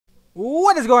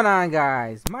What is going on,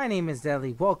 guys? My name is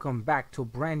Deadly. Welcome back to a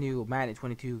brand new Madden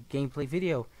 22 gameplay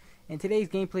video. In today's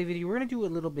gameplay video, we're going to do a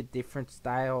little bit different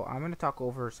style. I'm going to talk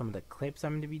over some of the clips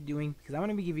I'm going to be doing because I'm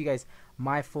going to be giving you guys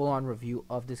my full-on review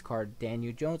of this card,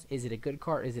 Daniel Jones. Is it a good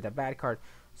card? Is it a bad card?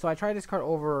 So I tried this card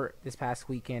over this past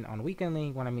weekend on Weekend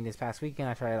League. When I mean this past weekend,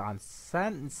 I tried it on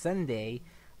Sunday.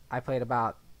 I played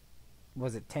about,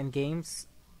 was it 10 games?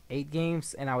 8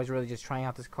 games, and I was really just trying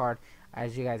out this card.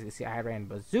 As you guys can see, I ran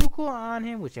bazooka on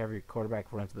him, which every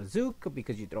quarterback runs bazooka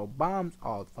because you throw bombs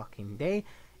all fucking day.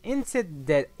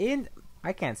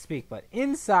 I can't speak, but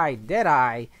inside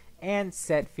Deadeye and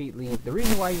set feet lead. The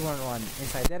reason why you want to run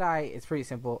inside Deadeye is pretty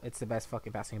simple. It's the best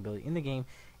fucking passing ability in the game.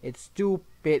 It's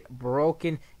stupid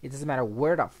broken. It doesn't matter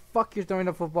where the fuck you're throwing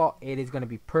the football. It is going to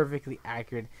be perfectly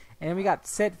accurate. And then we got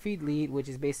set feet lead, which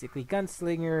is basically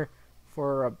gunslinger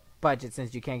for a budget,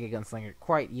 since you can't get gunslinger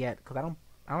quite yet, because I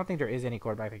don't think there is any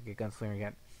quarterback that can get gunslinger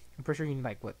yet. I'm pretty sure you need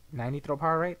like what 90 throw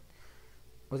power, right?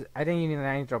 I think you need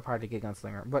 90 throw power to get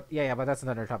gunslinger, but yeah, but that's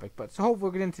another topic. But so hopefully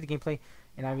we'll get into the gameplay,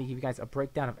 and I'm gonna give you guys a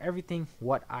breakdown of everything,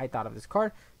 what I thought of this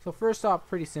card. So first off,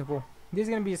 pretty simple. This is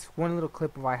gonna be just one little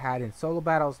clip of I had in solo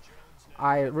battles.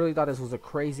 I really thought this was a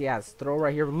crazy ass throw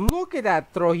right here. Look at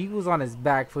that throw. He was on his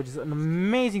back foot, just an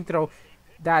amazing throw.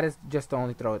 That is just the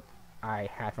only throw I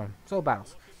had from solo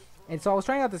battles. And so I was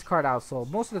trying out this card out, so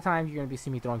most of the time you're going to be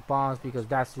seeing me throwing bombs because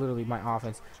that's literally my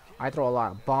offense. I throw a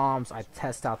lot of bombs, I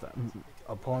test out the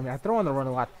opponent, I throw on the run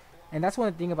a lot. And that's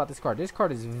one thing about this card. This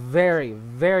card is very,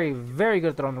 very, very good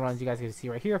at throwing the runs. You guys can see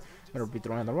right here. I'm going to be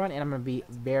throwing on the run, and I'm going to be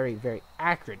very, very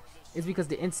accurate. It's because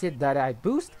the instant that I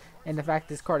boost, and the fact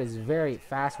this card is very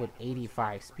fast with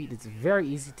 85 speed. It's very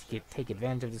easy to take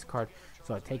advantage of this card.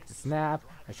 So I take the snap,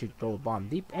 I should throw the bomb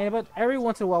deep, but every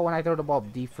once in a while when I throw the ball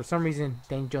deep, for some reason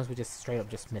Daniel Jones would just straight up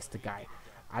just miss the guy.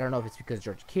 I don't know if it's because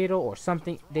George Kittle or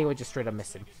something, they would just straight up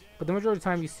miss him. But the majority of the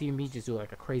time you see me just do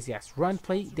like a crazy ass run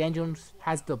play. Daniel Jones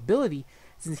has the ability,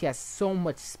 since he has so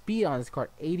much speed on this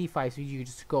card, 85 speed, you can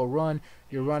just go run,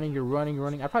 you're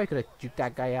running. I probably could have juked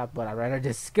that guy out, but I'd rather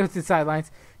just go to the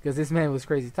sidelines because this man was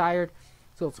crazy tired.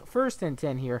 So it's first and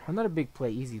 10 here. Another big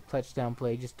play, easy touchdown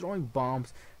play, just throwing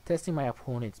bombs, testing my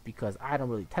opponents because I don't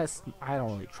really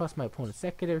trust my opponent's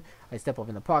secondary. I step up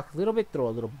in the pocket a little bit, throw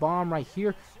a little bomb right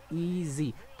here,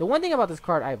 easy. The one thing about this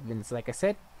card, like I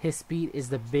said, his speed is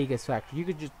the biggest factor. You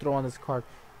could just throw on this card.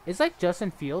 It's like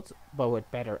Justin Fields, but with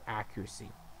better accuracy.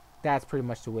 That's pretty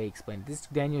much the way he explained it. This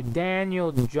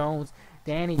Daniel Jones,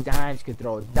 Danny Dimes could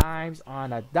throw dimes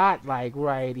on a dot, like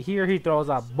right here. He throws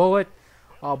a bullet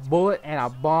and a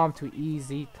bomb to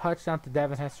easy touchdown to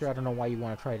Devin Hester. I don't know why you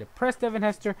want to try to press Devin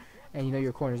Hester, and you know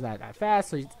your corner's not that fast,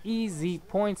 so it's easy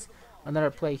points.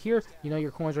 Another play here, you know your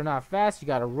corners are not fast, you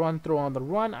got to throw on the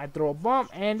run. I throw a bomb,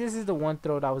 and this is the one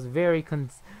throw that was very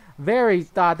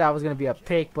thought that was going to be a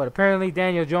pick, but apparently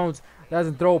Daniel Jones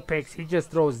doesn't throw picks, he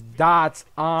just throws dots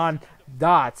on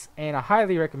dots, and I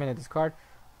highly recommended this card.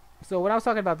 So what I was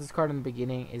talking about this card in the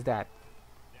beginning is that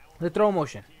the throw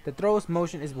motion. The throw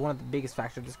motion is one of the biggest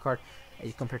factors of this card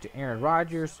as compared to Aaron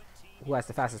Rodgers, who has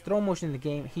the fastest throw motion in the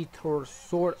game. He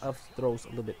sort of throws a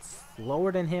little bit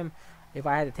slower than him. If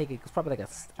I had to take it, it's probably like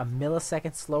a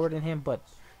millisecond slower than him, but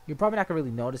you're probably not going to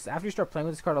really notice. After you start playing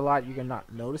with this card a lot, you're going to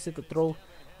not notice it, the throw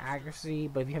accuracy.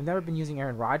 But if you have never been using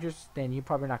Aaron Rodgers, then you're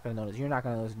probably not going to notice. You're not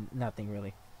going to notice nothing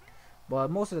really.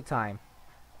 But most of the time,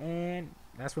 and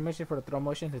that's what I mentioned for the throw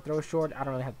motion. The throw short, I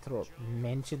don't really have to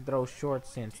mention throw short,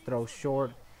 since throw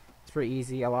short, it's pretty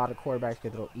easy. A lot of quarterbacks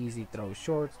can throw easy throw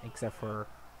shorts, except for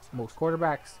most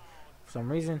quarterbacks. For some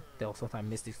reason, they'll sometimes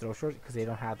miss these throw shorts because they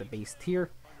don't have the base tier.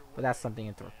 But that's something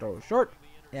in throw short.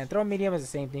 And throw medium is the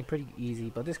same thing, pretty easy.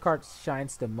 But this card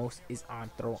shines the most is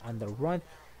on throw on the run.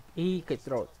 He could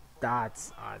throw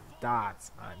dots on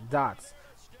dots on dots.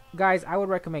 Guys, I would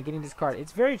recommend getting this card.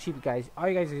 It's very cheap, guys. All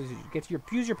you guys do is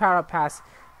use your power up pass,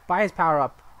 buy his power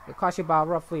up. It costs you about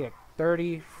roughly like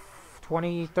 30,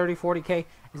 20, 30, 40k.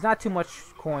 It's not too much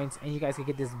coins, and you guys can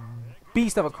get this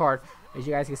beast of a card, as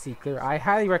you guys can see clear. I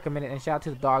highly recommend it, and shout out to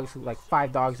the dogs, who like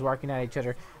 5 dogs barking at each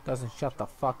other. Doesn't shut the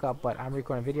fuck up, but I'm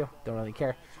recording a video, don't really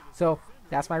care. So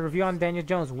that's my review on Daniel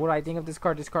Jones. What do I think of this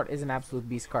card? This card is an absolute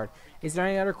beast card. Is there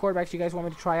any other quarterbacks you guys want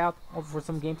me to try out for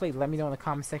some gameplay? Let me know in the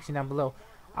comment section down below.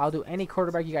 I'll do any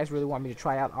quarterback you guys really want me to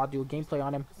try out. I'll do a gameplay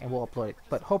on him, and we'll upload it.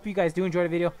 But hope you guys do enjoy the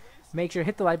video. Make sure to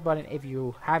hit the like button if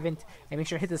you haven't, and make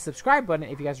sure to hit the subscribe button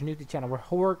if you guys are new to the channel. We're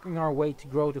working our way to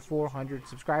grow to 400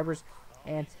 subscribers,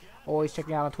 and always check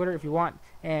me out on Twitter if you want.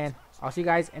 And I'll see you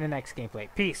guys in the next gameplay.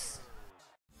 Peace.